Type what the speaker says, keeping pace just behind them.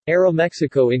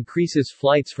Aeromexico increases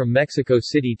flights from Mexico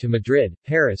City to Madrid,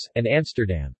 Paris, and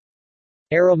Amsterdam.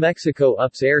 Aeromexico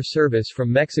ups air service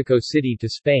from Mexico City to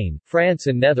Spain, France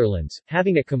and Netherlands,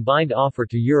 having a combined offer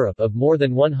to Europe of more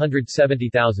than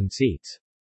 170,000 seats.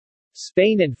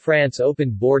 Spain and France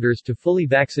opened borders to fully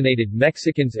vaccinated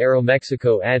Mexicans.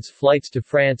 Aeromexico adds flights to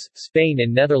France, Spain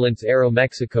and Netherlands.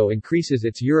 Aeromexico increases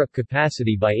its Europe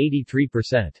capacity by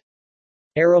 83%.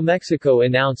 Aeromexico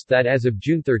announced that as of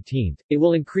June 13, it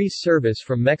will increase service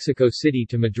from Mexico City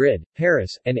to Madrid,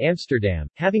 Paris, and Amsterdam,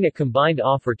 having a combined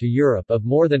offer to Europe of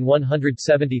more than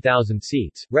 170,000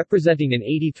 seats, representing an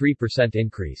 83%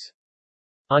 increase.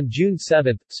 On June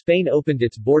 7, Spain opened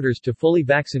its borders to fully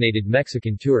vaccinated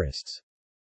Mexican tourists.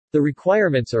 The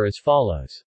requirements are as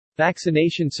follows.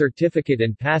 Vaccination certificate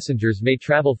and passengers may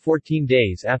travel 14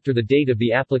 days after the date of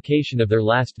the application of their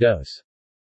last dose.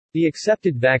 The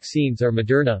accepted vaccines are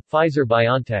Moderna,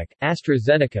 Pfizer-BioNTech,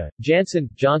 AstraZeneca, Janssen,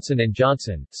 Johnson &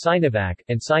 Johnson, Sinovac,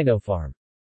 and Sinopharm.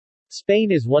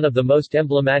 Spain is one of the most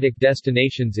emblematic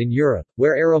destinations in Europe,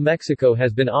 where Aeromexico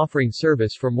has been offering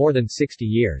service for more than 60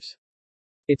 years.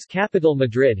 Its capital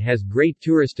Madrid has great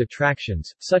tourist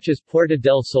attractions, such as Puerta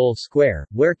del Sol Square,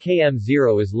 where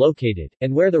KM0 is located,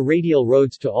 and where the radial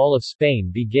roads to all of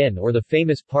Spain begin, or the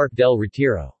famous Parque del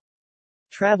Retiro.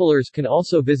 Travelers can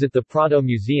also visit the Prado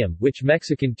Museum, which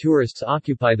Mexican tourists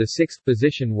occupy the 6th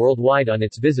position worldwide on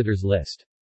its visitors list.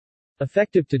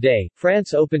 Effective today,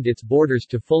 France opened its borders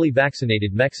to fully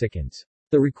vaccinated Mexicans.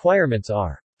 The requirements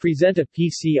are: present a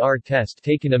PCR test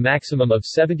taken a maximum of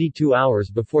 72 hours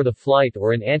before the flight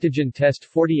or an antigen test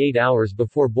 48 hours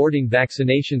before boarding.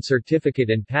 Vaccination certificate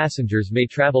and passengers may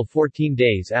travel 14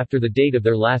 days after the date of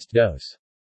their last dose.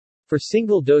 For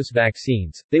single-dose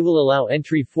vaccines, they will allow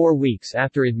entry 4 weeks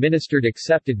after administered.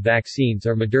 Accepted vaccines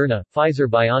are Moderna,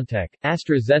 Pfizer-BioNTech,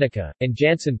 AstraZeneca, and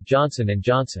Janssen, Johnson &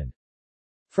 Johnson.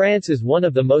 France is one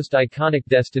of the most iconic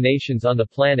destinations on the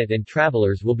planet, and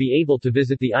travelers will be able to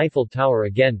visit the Eiffel Tower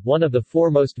again, one of the 4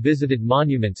 most visited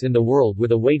monuments in the world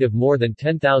with a weight of more than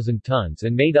 10,000 tons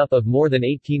and made up of more than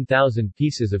 18,000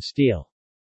 pieces of steel.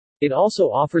 It also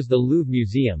offers the Louvre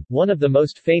Museum, one of the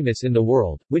most famous in the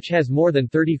world, which has more than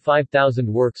 35,000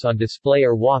 works on display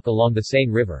or walk along the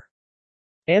Seine River.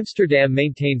 Amsterdam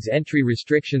maintains entry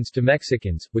restrictions to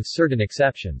Mexicans, with certain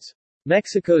exceptions.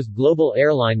 Mexico's Global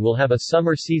Airline will have a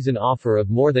summer season offer of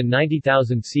more than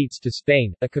 90,000 seats to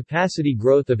Spain, a capacity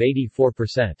growth of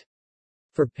 84%.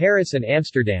 For Paris and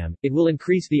Amsterdam, it will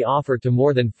increase the offer to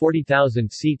more than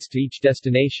 40,000 seats to each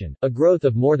destination, a growth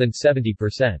of more than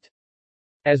 70%.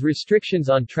 As restrictions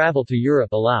on travel to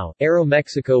Europe allow,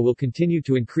 Aeromexico will continue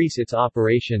to increase its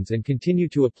operations and continue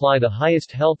to apply the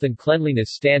highest health and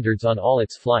cleanliness standards on all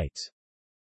its flights.